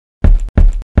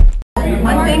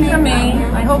Coming from me,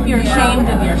 I hope you're ashamed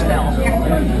of yourself.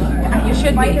 You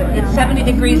should be. It's 70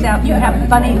 degrees out. You have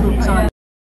bunny hoops on.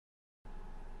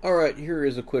 Alright, here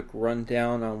is a quick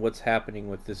rundown on what's happening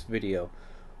with this video.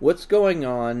 What's going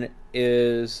on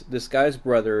is this guy's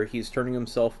brother, he's turning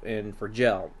himself in for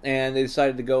jail. And they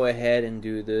decided to go ahead and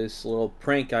do this little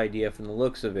prank idea from the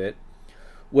looks of it,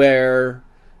 where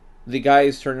the guy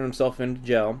is turning himself into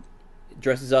jail,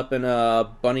 dresses up in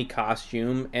a bunny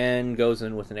costume, and goes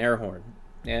in with an air horn.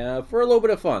 For a little bit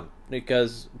of fun,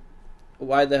 because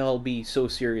why the hell be so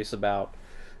serious about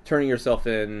turning yourself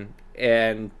in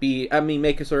and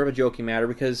make it sort of a joking matter,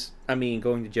 because,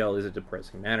 going to jail is a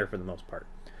depressing matter for the most part.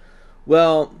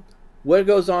 Well, what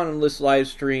goes on in this live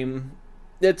stream,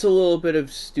 it's a little bit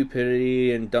of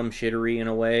stupidity and dumb shittery in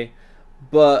a way,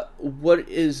 but what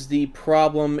is the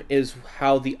problem is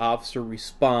how the officer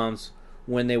responds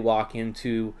when they walk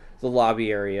into the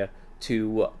lobby area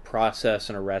to process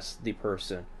and arrest the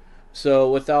person.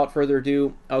 So without further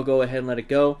ado, I'll go ahead and let it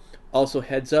go. Also,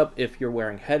 heads up, if you're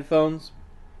wearing headphones,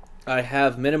 I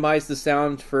have minimized the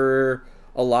sound for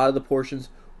a lot of the portions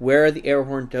where the air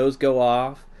horn does go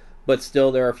off, but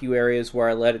still there are a few areas where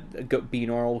I let it be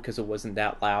normal because it wasn't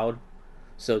that loud.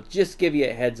 So just give you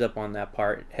a heads up on that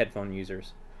part, headphone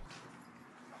users.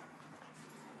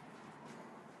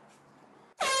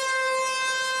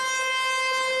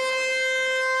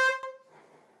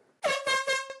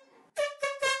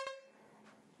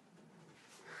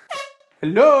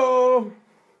 Hello!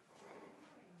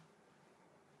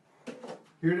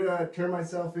 Here to turn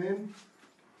myself in.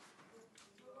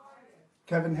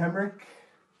 Kevin Hemrick.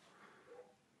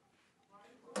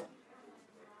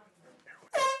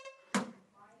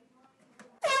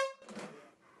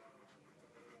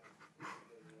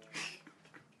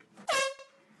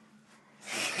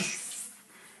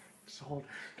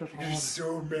 You're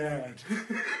so mad.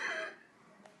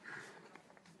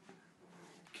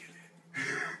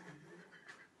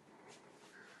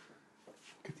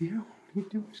 Good deal. What are you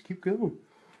doing? Just keep going.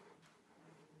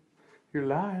 You're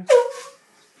live.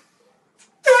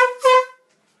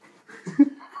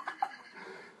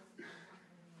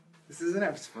 This isn't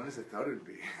as fun as I thought it would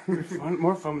be.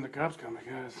 More fun when the cops come, I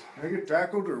guess. Can I get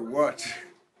tackled or what?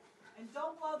 And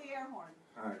don't blow the air horn.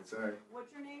 Alright, sorry.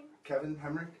 What's your name? Kevin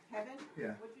Hemrick? Kevin?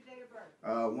 Yeah. What's your date of birth?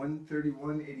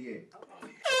 1/31/88.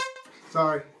 Okay.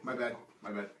 Sorry, my bad.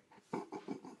 My bad.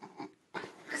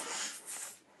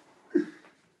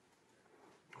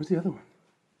 Where's the other one?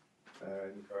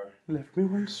 In the car. Left me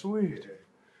one sweet. Okay.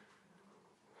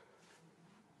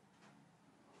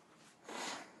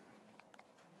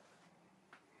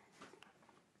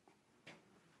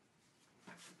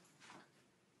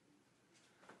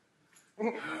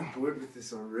 I'm bored with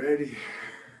this already.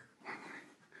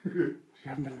 You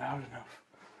haven't been loud enough.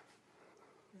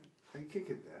 I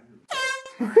kick it then.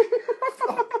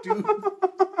 Fuck, dude.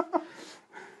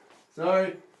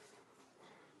 Sorry.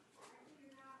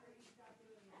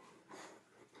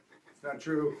 It's not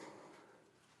true.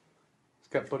 It's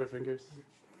got butterfingers.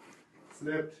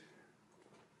 Slipped.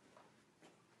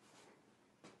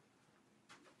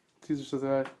 Caesar says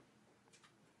hi.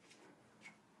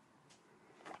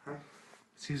 Huh?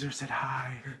 Caesar said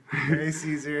hi. Hey,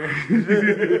 Caesar.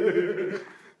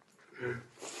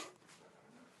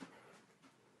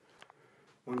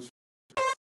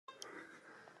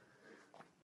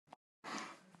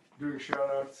 Doing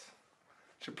shout-outs.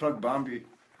 Should plug Bombi.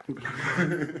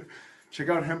 Check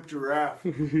out Hemp Giraffe.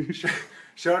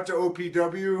 Shout out to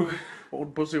OPW.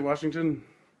 Old Pussy Washington.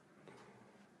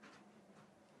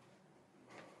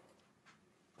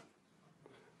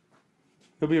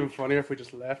 It'll be even funnier if we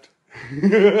just left. Come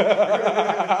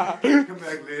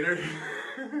back later.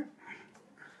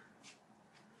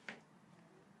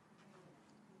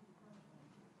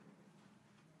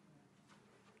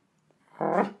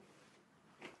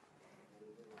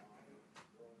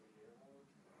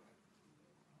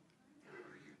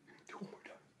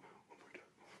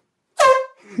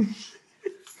 It's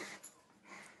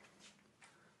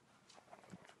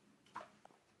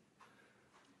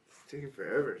taking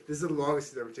forever. This is the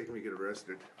longest it's ever taken me to get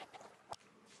arrested.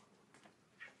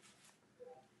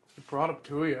 I brought it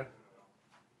to you.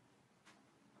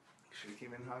 Should have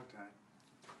came in hog time.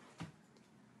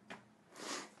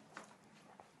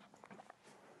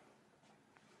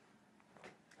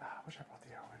 I wish I brought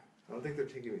the other one. I don't think they're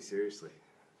taking me seriously.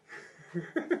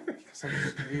 Because I'm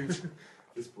huge. At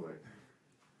this point.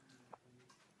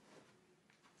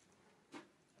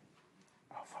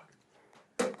 Oh, fuck.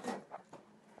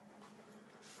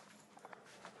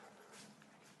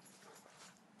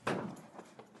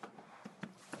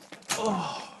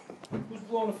 Oh. Who's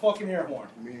blowing the fucking air horn?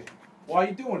 Me. Why are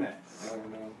you doing that? I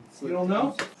don't know. You don't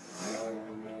know? I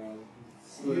don't know.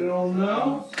 You don't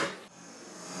know?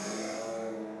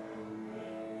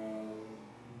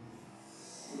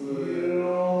 You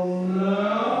don't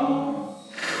know?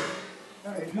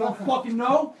 You don't fucking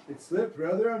know? It slipped,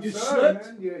 brother. I'm You sorry, slipped?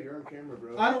 man. Yeah, you're on camera,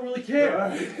 bro. I don't really care. I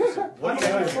don't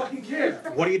really fucking care.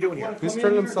 What are you doing here? Who's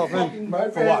turning himself in? My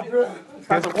For what? bad, bro.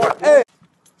 Because of what? Hey!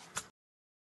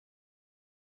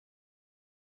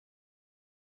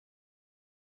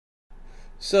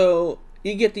 So,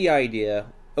 you get the idea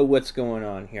of what's going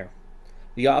on here.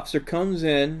 The officer comes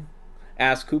in,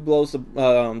 asks who blows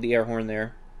the air horn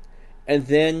there, and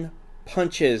then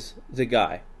punches the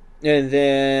guy. And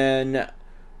then,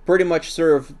 pretty much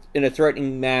sort of in a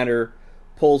threatening manner,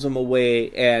 pulls him away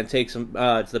and takes him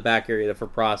to the back area for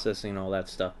processing and all that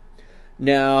stuff.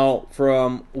 Now,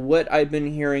 from what I've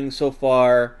been hearing so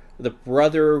far, the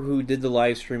brother who did the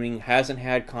live streaming hasn't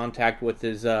had contact with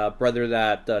his brother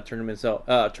that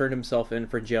turned himself in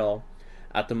for jail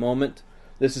at the moment.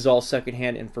 This is all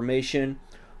secondhand information.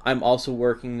 I'm also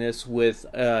working this with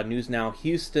News Now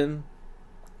Houston,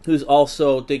 who's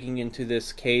also digging into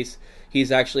this case.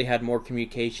 He's actually had more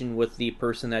communication with the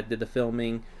person that did the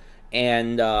filming,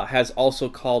 and has also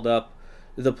called up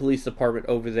the police department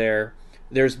over there.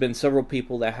 There's been several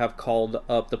people that have called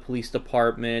up the police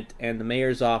department and the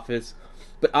mayor's office,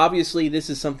 but obviously this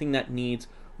is something that needs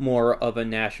more of a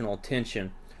national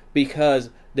attention, because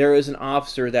there is an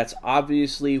officer that's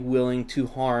obviously willing to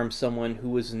harm someone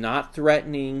who is not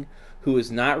threatening, who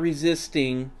is not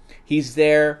resisting. He's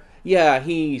there. Yeah,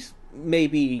 he's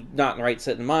maybe not in the right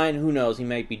set of mind. Who knows? He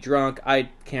might be drunk.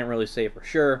 I can't really say for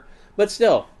sure. But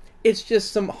still, it's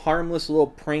just some harmless little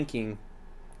pranking,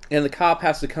 and the cop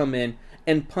has to come in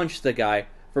and punch the guy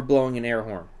for blowing an air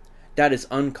horn. That is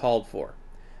uncalled for.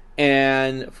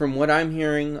 And from what I'm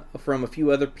hearing from a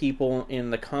few other people in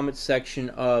the comments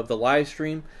section of the live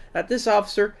stream, that this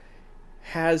officer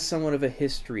has somewhat of a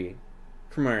history,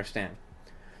 from my understanding.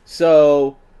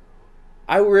 So,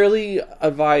 I really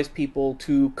advise people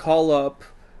to call up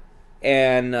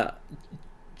and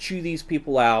chew these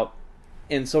people out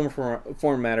in some form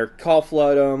or matter. Call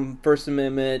flood them, First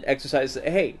Amendment, exercise.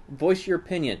 Hey, voice your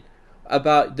opinion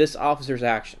about this officer's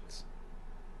actions.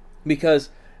 Because,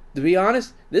 to be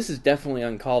honest, this is definitely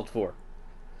uncalled for.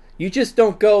 You just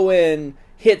don't go and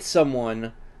hit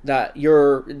someone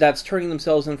that's turning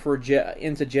themselves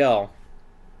into jail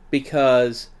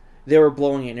because they were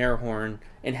blowing an air horn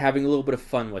and having a little bit of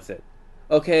fun with it.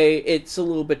 Okay, it's a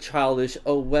little bit childish,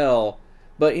 oh well.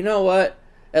 But you know what?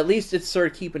 At least it's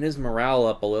sort of keeping his morale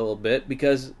up a little bit,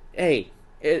 because, hey,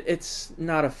 it's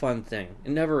not a fun thing.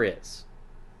 It never is.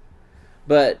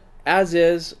 But, as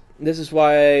is, this is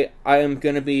why I am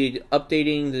going to be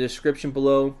updating the description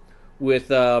below with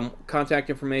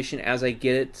contact information as I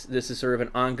get it. This is sort of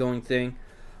an ongoing thing.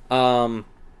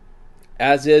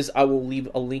 As is, I will leave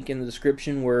a link in the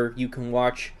description where you can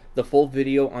watch the full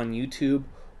video on YouTube,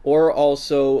 or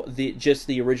also just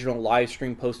the original live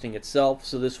stream posting itself.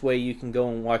 So this way you can go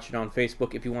and watch it on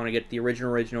Facebook if you want to get the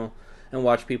original and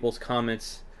watch people's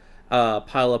comments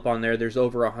pile up on there. There's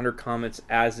over 100 comments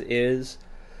as is.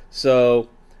 So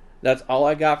that's all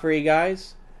I got for you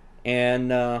guys,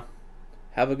 and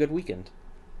have a good weekend.